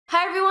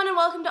everyone and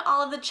welcome to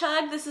All of the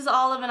Chug. This is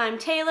Olive and I'm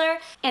Taylor,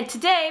 and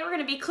today we're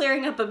going to be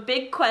clearing up a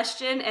big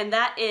question, and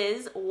that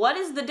is, what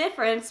is the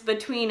difference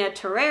between a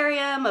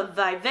terrarium, a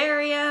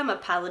vivarium, a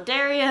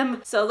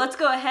paludarium? So let's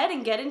go ahead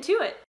and get into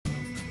it.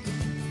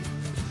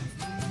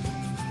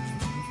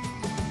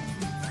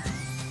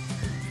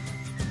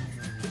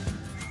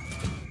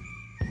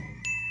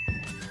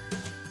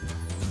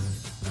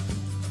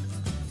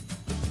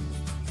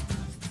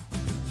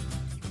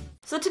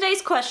 So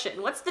today's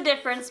question, what's the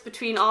difference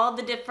between all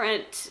the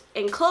different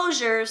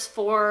enclosures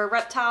for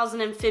reptiles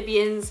and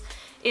amphibians,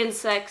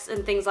 insects,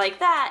 and things like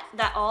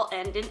that all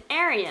end in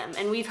arium?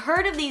 And we've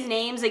heard of these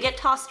names, they get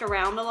tossed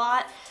around a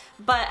lot,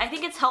 but I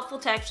think it's helpful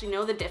to actually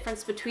know the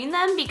difference between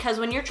them, because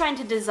when you're trying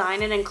to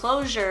design an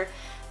enclosure,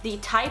 the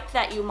type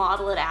that you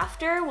model it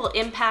after will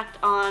impact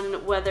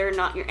on whether or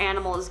not your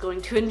animal is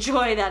going to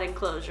enjoy that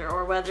enclosure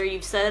or whether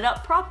you've set it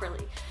up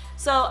properly.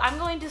 So I'm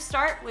going to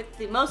start with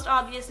the most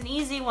obvious and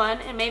easy one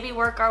and maybe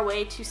work our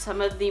way to some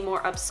of the more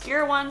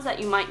obscure ones that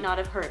you might not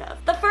have heard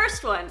of. The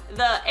first one,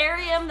 the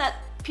arium that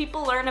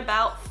people learn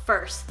about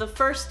first. The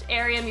first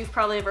arium you've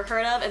probably ever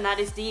heard of, and that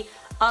is the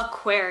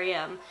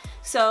aquarium.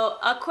 So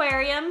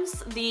aquariums,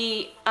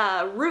 the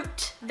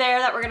root there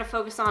that we're going to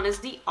focus on is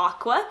the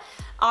aqua.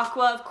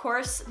 Aqua, of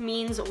course,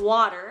 means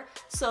water.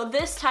 So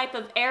this type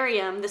of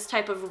arium, this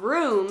type of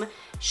room,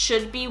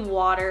 should be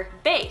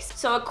water-based.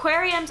 So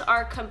aquariums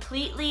are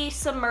completely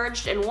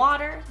submerged in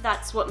water.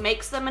 That's what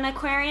makes them an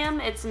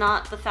aquarium. It's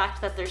not the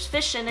fact that there's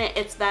fish in it,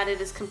 it's that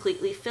it is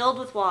completely filled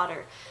with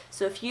water.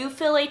 So if you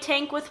fill a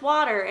tank with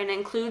water and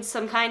include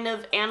some kind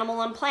of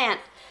animal and plant,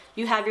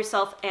 you have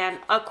yourself an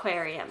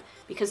aquarium,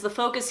 because the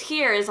focus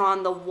here is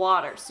on the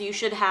water. So you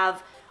should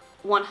have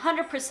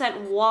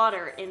 100%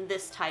 water in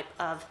this type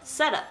of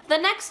setup. The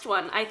next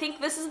one, I think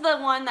this is the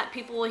one that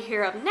people will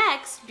hear of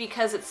next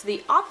because it's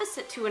the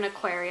opposite to an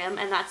aquarium,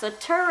 and that's a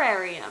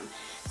terrarium.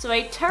 So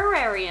a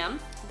terrarium,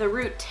 the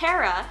root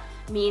terra,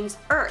 means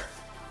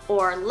earth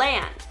or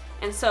land.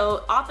 And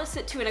so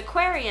opposite to an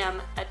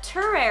aquarium, a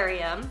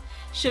terrarium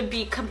should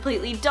be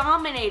completely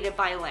dominated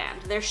by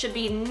land. There should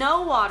be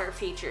no water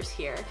features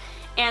here.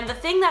 And the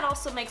thing that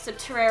also makes a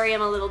terrarium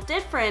a little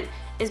different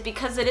is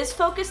because it is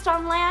focused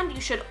on land,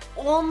 you should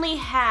only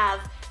have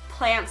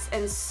plants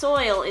and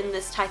soil in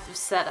this type of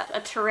setup.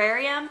 A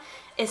terrarium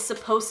is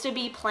supposed to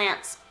be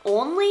plants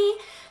only.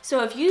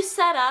 So if you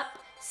set up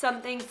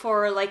something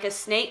for like a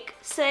snake,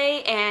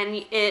 say,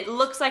 and it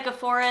looks like a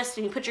forest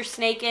and you put your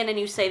snake in and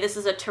you say this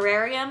is a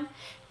terrarium,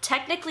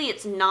 technically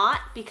it's not,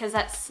 because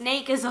that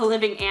snake is a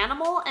living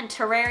animal and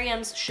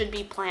terrariums should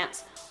be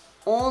plants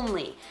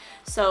only.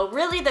 So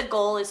really the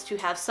goal is to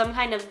have some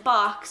kind of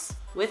box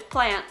with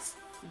plants.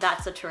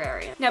 That's a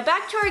terrarium. Now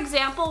back to our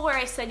example where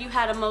I said you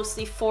had a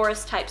mostly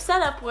forest type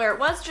setup where it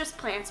was just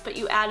plants but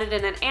you added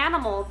in an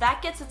animal.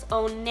 That gets its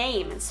own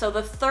name, and so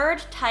the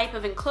third type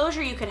of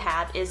enclosure you could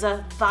have is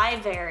a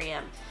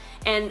vivarium.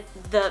 And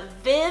the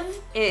viv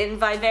in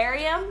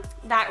vivarium,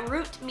 that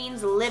root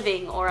means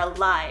living or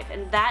alive,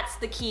 and that's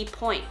the key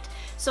point.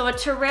 So a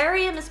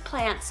terrarium is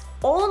plants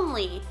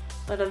only,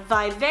 but a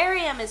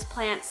vivarium is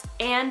plants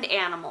and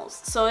animals.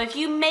 So if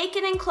you make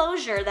an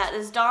enclosure that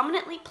is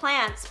dominantly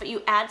plants, but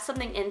you add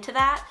something into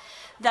that,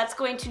 that's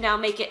going to now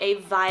make it a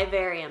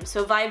vivarium.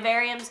 So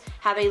vivariums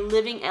have a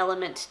living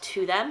element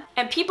to them.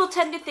 And people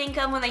tend to think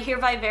of, when they hear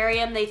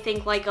vivarium, they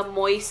think like a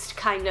moist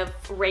kind of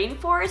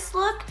rainforest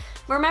look.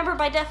 Remember,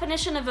 by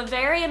definition, a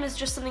vivarium is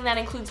just something that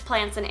includes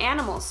plants and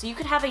animals. So you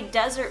could have a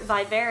desert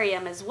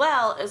vivarium as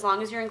well, as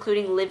long as you're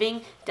including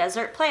living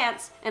desert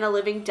plants and a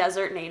living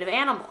desert native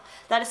animal.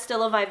 That is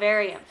still a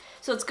vivarium.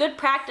 So it's good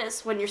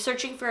practice when you're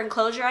searching for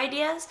enclosure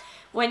ideas.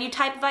 When you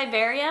type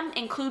vivarium,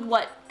 include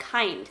what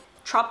kind.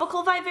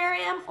 Tropical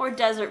vivarium or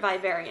desert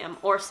vivarium,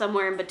 or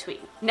somewhere in between.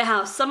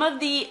 Now, some of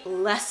the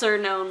lesser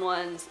known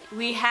ones.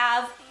 We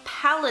have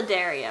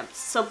paludariums.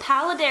 So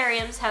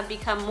paludariums have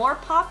become more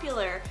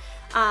popular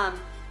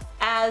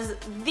as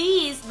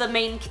these, the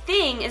main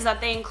thing is that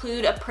they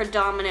include a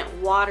predominant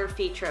water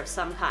feature of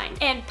some kind.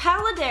 And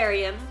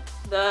paludarium,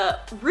 the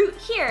root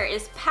here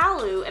is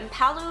palu, and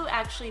palu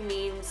actually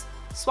means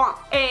swamp.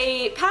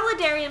 A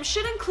paludarium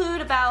should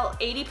include about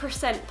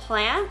 80%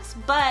 plants,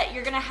 but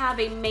you're gonna have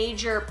a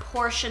major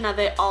portion of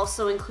it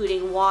also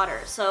including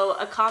water. So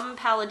a common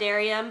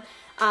paludarium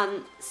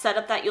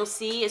setup that you'll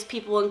see is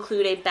people will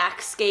include a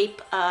backscape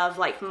of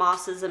like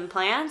mosses and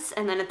plants,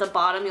 and then at the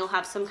bottom you'll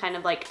have some kind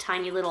of like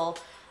tiny little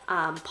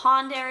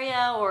pond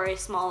area or a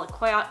small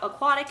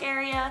aquatic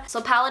area.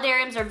 So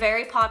paludariums are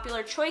very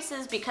popular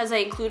choices because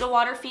they include a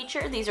water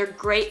feature. These are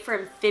great for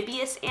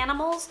amphibious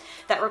animals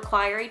that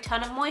require a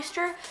ton of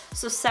moisture.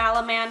 So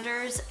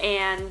salamanders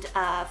and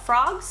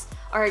frogs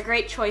are a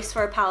great choice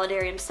for a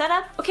paludarium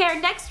setup. Okay,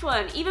 our next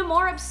one, even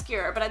more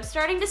obscure, but I'm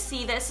starting to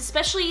see this,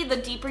 especially the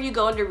deeper you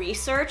go into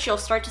research, you'll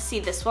start to see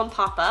this one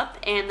pop up,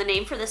 and the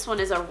name for this one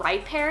is a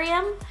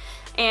riparium.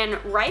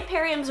 And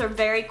ripariums are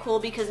very cool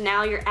because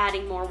now you're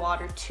adding more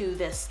water to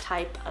this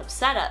type of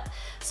setup.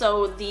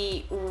 So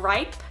the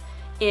ripe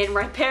in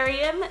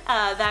riparium,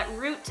 that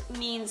root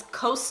means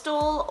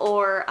coastal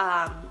or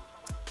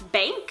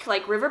bank,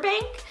 like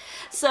riverbank.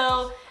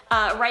 So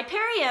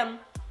riparium,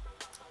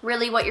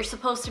 really what you're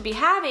supposed to be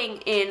having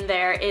in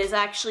there is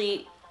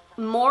actually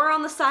more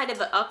on the side of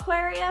the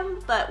aquarium,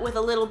 but with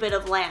a little bit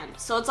of land.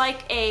 So it's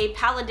like a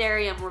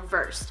paludarium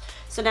reversed.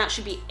 So now it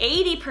should be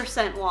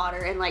 80% water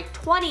and like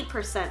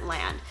 20%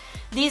 land.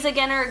 These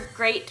again are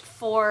great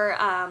for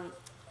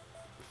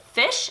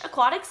fish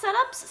aquatic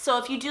setups. So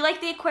if you do like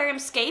the aquarium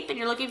scape and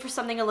you're looking for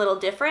something a little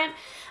different,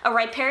 a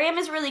riparium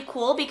is really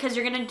cool because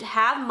you're gonna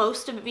have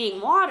most of it being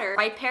water.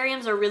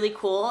 Ripariums are really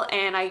cool,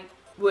 and I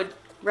would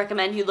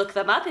recommend you look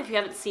them up if you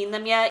haven't seen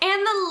them yet.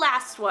 And the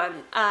last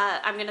one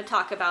I'm gonna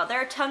talk about.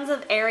 There are tons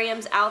of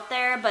ariums out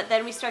there, but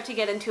then we start to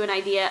get into an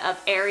idea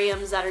of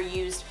ariums that are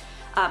used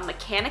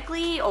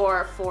mechanically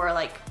or for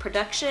like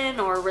production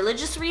or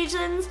religious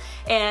reasons.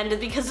 And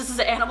because this is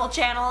an animal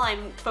channel,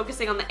 I'm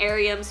focusing on the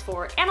ariums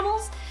for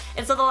animals.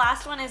 And so the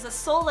last one is a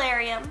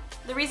solarium.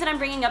 The reason I'm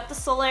bringing up the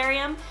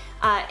solarium,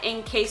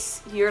 in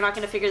case you're not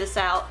gonna figure this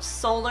out,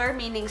 solar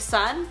meaning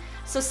sun.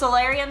 So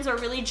solariums are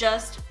really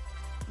just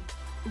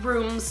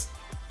rooms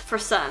for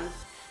sun.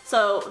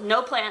 So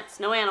no plants,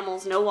 no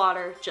animals, no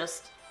water,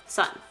 just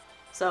sun.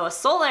 So a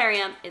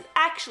solarium is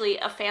actually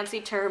a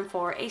fancy term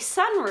for a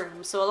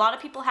sunroom. So a lot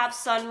of people have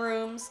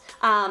sunrooms.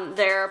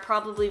 There are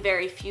probably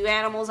very few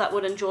animals that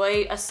would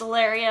enjoy a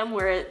solarium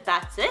where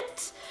that's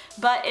it,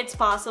 but it's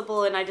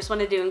possible, and I just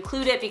wanted to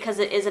include it because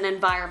it is an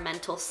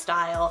environmental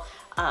style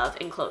of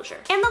enclosure.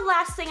 And the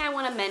last thing I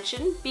want to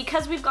mention,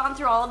 because we've gone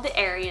through all of the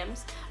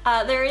ariums,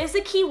 there is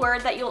a key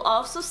word that you'll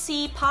also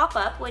see pop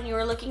up when you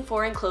are looking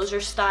for enclosure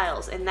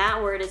styles, and that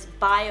word is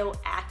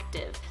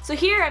bioactive. So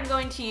here I'm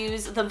going to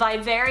use the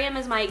vivarium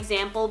as my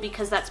example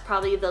because that's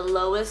probably the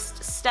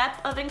lowest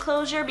step of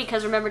enclosure,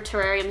 because remember,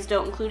 terrariums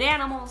don't include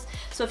animals.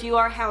 So if you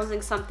are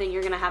housing something,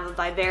 you're gonna have a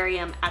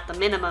vivarium at the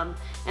minimum,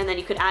 and then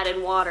you could add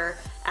in water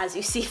as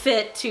you see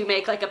fit to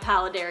make like a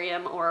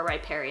paludarium or a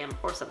riparium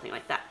or something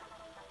like that.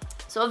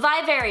 So a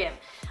vivarium.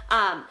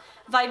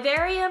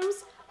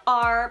 Vivariums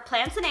are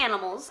plants and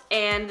animals,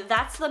 and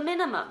that's the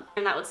minimum.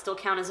 And that would still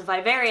count as a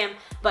vivarium,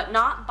 but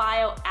not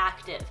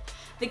bioactive.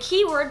 The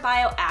key word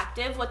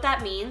bioactive, what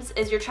that means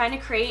is you're trying to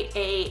create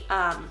a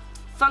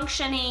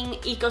functioning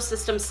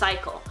ecosystem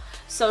cycle.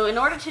 So in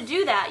order to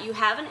do that, you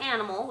have an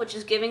animal, which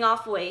is giving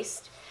off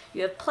waste.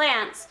 You have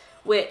plants,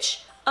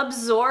 which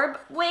absorb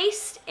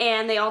waste,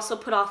 and they also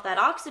put off that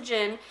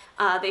oxygen.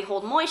 They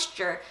hold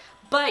moisture.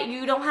 But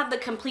you don't have the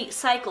complete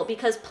cycle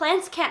because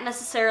plants can't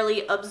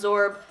necessarily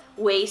absorb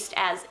waste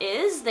as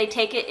is. They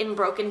take it in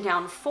broken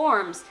down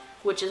forms,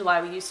 which is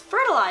why we use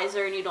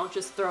fertilizer, and you don't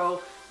just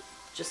throw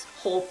just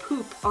whole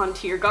poop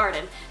onto your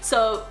garden.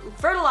 So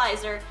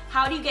fertilizer,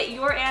 how do you get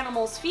your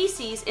animal's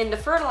feces into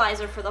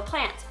fertilizer for the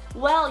plants?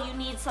 Well, you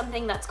need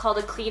something that's called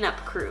a cleanup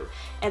crew.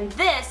 And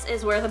this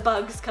is where the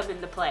bugs come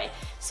into play.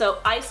 So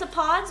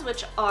isopods,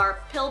 which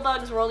are pill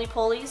bugs,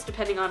 roly-polies,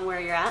 depending on where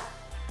you're at.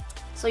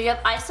 So you have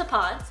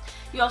isopods.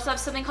 You also have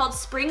something called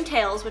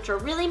springtails, which are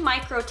really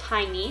micro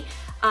tiny,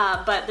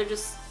 but they're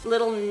just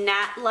little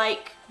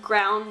gnat-like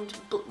ground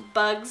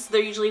bugs.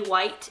 They're usually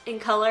white in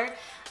color.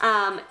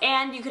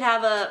 And you could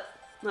have a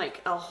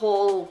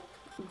whole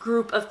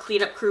group of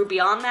cleanup crew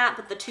beyond that,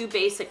 but the two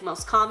basic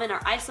most common are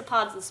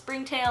isopods and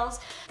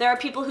springtails. There are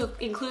people who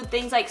include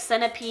things like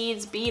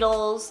centipedes,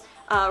 beetles,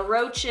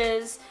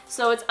 roaches.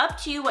 So it's up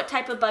to you what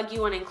type of bug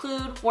you want to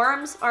include.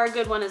 Worms are a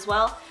good one as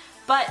well.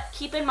 But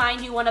keep in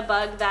mind you want a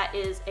bug that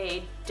is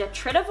a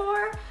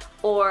detritivore,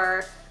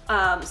 or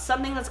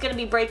something that's going to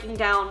be breaking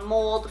down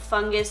mold,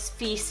 fungus,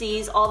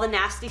 feces, all the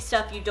nasty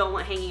stuff you don't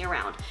want hanging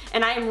around.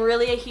 And I am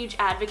really a huge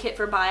advocate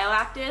for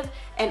bioactive,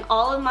 and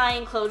all of my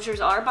enclosures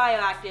are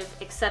bioactive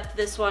except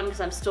this one because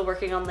I'm still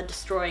working on the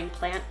destroying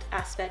plant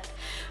aspect.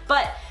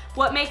 But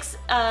what makes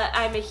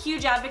I'm a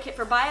huge advocate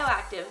for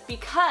bioactive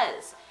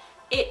because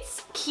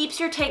it keeps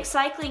your tank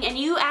cycling, and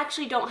you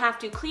actually don't have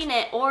to clean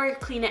it or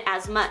clean it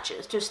as much.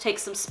 It just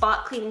takes some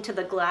spot cleaning to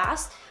the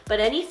glass, but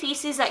any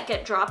feces that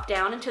get dropped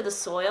down into the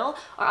soil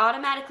are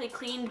automatically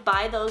cleaned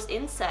by those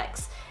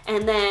insects.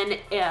 And then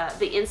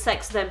the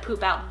insects then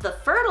poop out the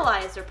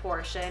fertilizer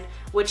portion,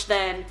 which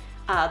then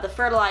the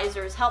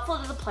fertilizer is helpful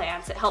to the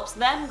plants. It helps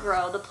them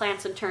grow. The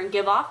plants in turn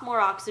give off more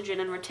oxygen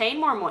and retain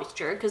more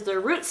moisture because their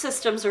root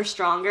systems are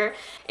stronger.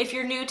 If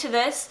you're new to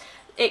this,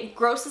 it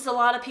grosses a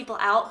lot of people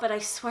out, but I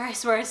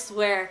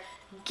swear,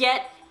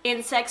 get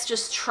insects,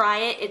 just try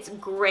it. It's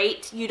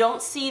great. You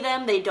don't see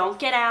them, they don't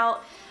get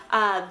out.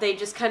 They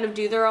just kind of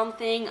do their own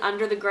thing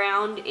under the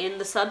ground in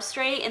the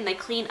substrate, and they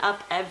clean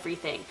up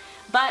everything.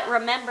 But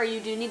remember, you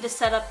do need to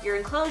set up your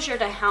enclosure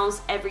to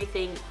house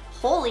everything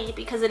wholly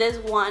because it is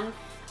one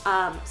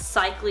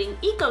cycling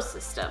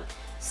ecosystem.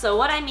 So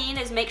what I mean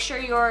is make sure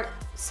your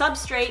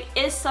substrate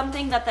is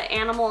something that the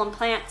animal and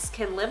plants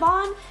can live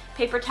on.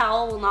 Paper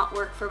towel will not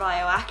work for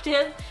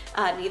bioactive,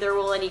 neither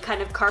will any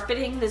kind of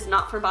carpeting. This is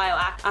not for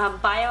bioactive.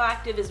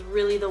 Bioactive is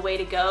really the way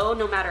to go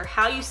no matter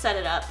how you set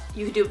it up.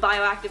 You can do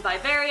bioactive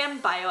vivarium,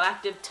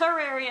 bioactive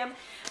terrarium,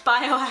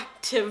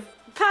 bioactive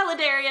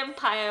paludarium,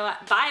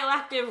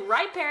 bioactive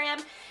riparium.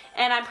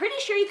 And I'm pretty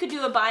sure you could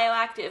do a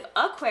bioactive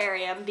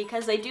aquarium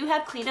because they do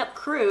have cleanup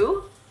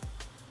crew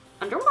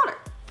underwater.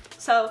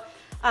 So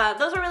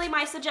those are really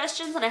my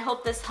suggestions, and I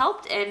hope this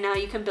helped, and now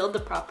you can build the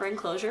proper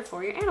enclosure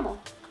for your animal.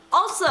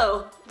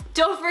 Also,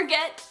 don't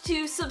forget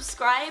to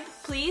subscribe,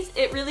 please.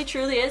 It really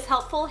truly is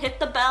helpful.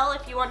 Hit the bell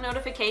if you want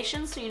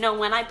notifications so you know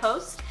when I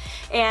post.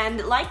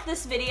 And like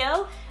this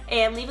video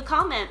and leave a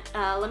comment.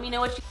 Let me know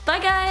what you... Bye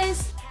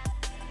guys!